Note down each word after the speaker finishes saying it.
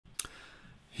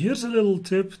Here's a little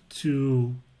tip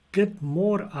to get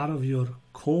more out of your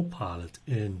Copilot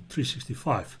in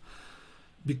 365.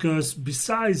 Because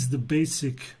besides the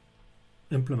basic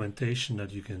implementation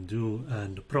that you can do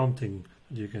and the prompting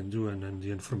that you can do and then the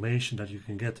information that you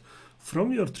can get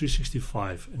from your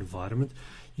 365 environment,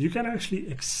 you can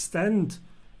actually extend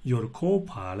your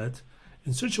Copilot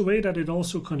in such a way that it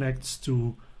also connects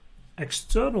to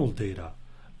external data,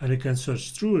 and it can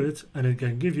search through it and it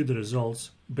can give you the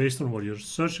results based on what you're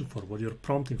searching for, what you're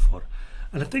prompting for.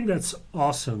 And I think that's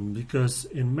awesome because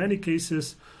in many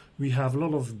cases we have a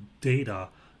lot of data,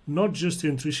 not just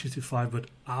in 365 but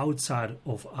outside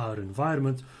of our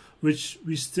environment, which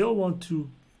we still want to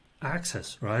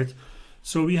access, right?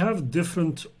 So we have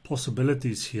different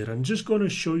possibilities here. I'm just going to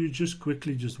show you just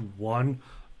quickly just one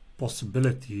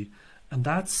possibility, and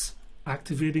that's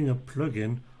activating a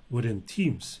plugin within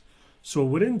Teams. So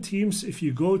within Teams, if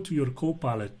you go to your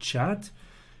Copilot chat,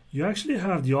 you actually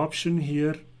have the option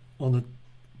here on the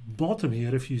bottom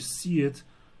here. If you see it,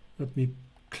 let me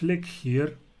click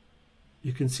here.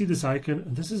 You can see this icon,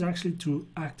 and this is actually to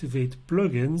activate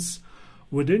plugins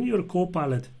within your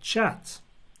Copilot chat.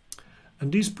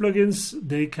 And these plugins,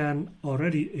 they can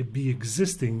already be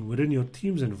existing within your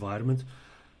Teams environment,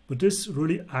 but this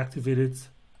really activated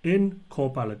in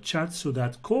Copilot chat so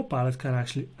that Copilot can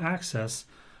actually access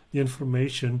the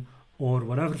information or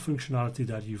whatever functionality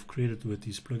that you've created with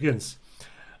these plugins.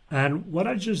 And what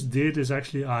I just did is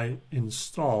actually I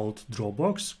installed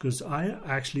Dropbox because I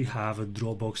actually have a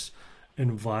Dropbox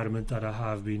environment that I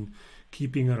have been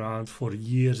keeping around for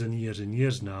years and years and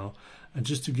years now. And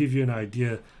just to give you an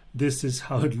idea, this is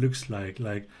how it looks like.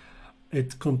 Like,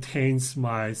 it contains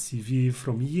my CV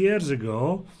from years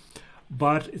ago,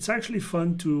 but it's actually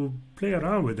fun to play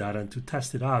around with that and to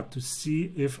test it out to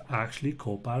see if actually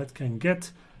Copilot can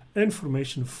get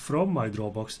information from my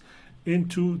Dropbox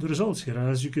into the results here. And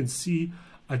as you can see,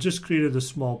 I just created a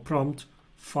small prompt,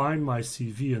 find my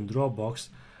CV in Dropbox,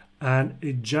 and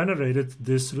it generated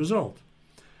this result.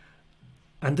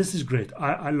 And this is great.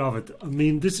 I love it. I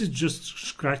mean, this is just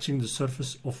scratching the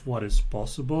surface of what is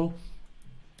possible.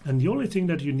 And the only thing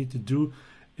that you need to do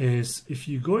is if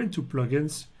you go into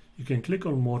plugins, you can click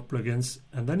on more plugins,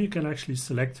 and then you can actually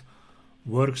select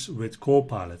works with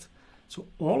Copilot. So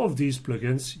all of these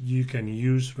plugins you can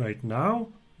use right now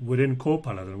within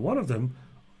Copilot, and one of them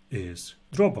is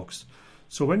Dropbox.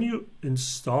 So when you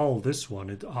install this one,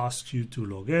 it asks you to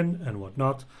log in and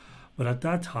whatnot. But at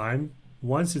that time,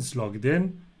 once it's logged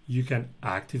in, you can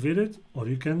activate it or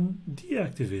you can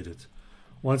deactivate it.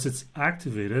 Once it's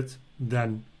activated,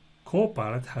 then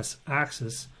Copilot has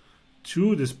access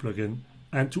to this plugin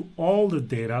and to all the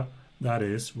data that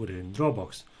is within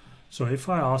Dropbox. So if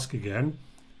I ask again,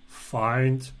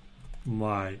 find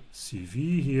my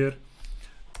CV here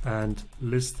and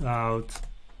list out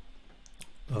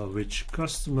which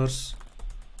customers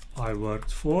I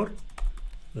worked for.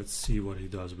 Let's see what he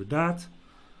does with that.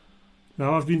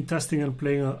 Now I've been testing and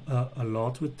playing a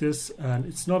lot with this, and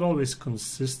it's not always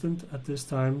consistent at this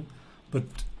time, but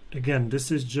again,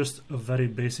 this is just a very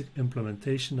basic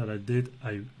implementation that I did.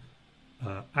 I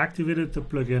activated the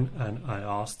plugin and I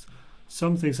asked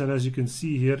some things, and as you can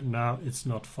see here, now it's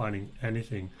not finding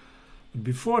anything. But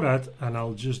before that, and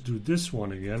I'll just do this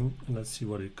one again, and let's see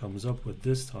what it comes up with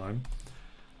this time.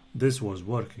 This was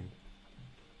working.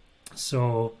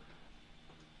 So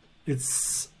it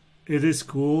is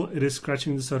cool, it is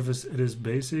scratching the surface, it is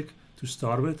basic to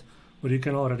start with, but you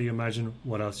can already imagine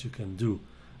what else you can do.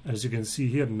 As you can see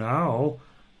here now,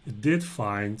 it did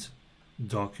find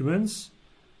documents.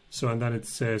 So, and then it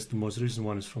says the most recent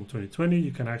one is from 2020,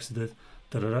 you can access it.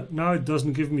 Now it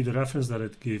doesn't give me the reference that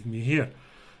it gave me here.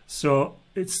 So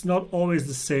it's not always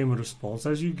the same response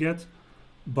as you get,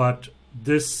 but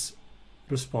this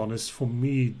response is for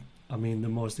me, I mean, the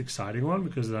most exciting one,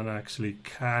 because then I actually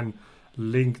can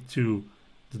link to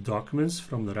the documents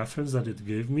from the reference that it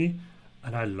gave me,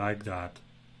 and I like that.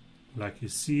 Like you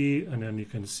see, and then you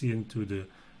can see into the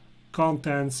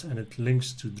contents, and it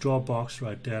links to Dropbox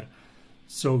right there.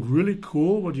 So really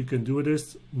cool what you can do with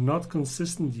this. Not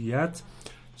consistent yet,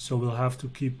 so we'll have to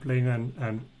keep playing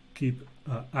and keep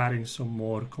adding some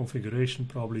more configuration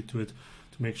probably to it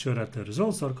to make sure that the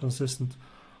results are consistent.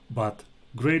 But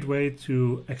great way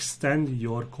to extend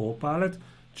your Copilot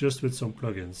just with some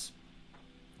plugins.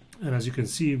 And as you can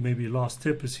see, maybe last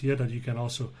tip is here that you can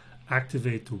also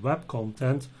activate the web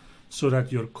content so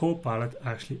that your Copilot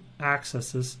actually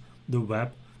accesses the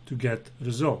web to get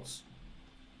results.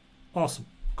 Awesome,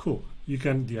 cool. You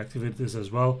can deactivate this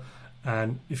as well.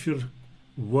 And if you're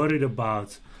worried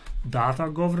about data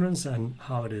governance and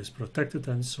how it is protected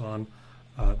and so on,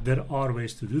 There are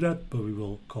ways to do that, but we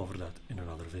will cover that in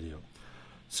another video.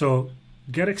 So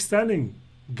get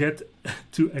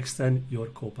to extend your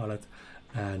Copilot,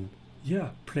 and yeah,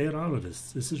 play around with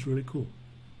this. This is really cool.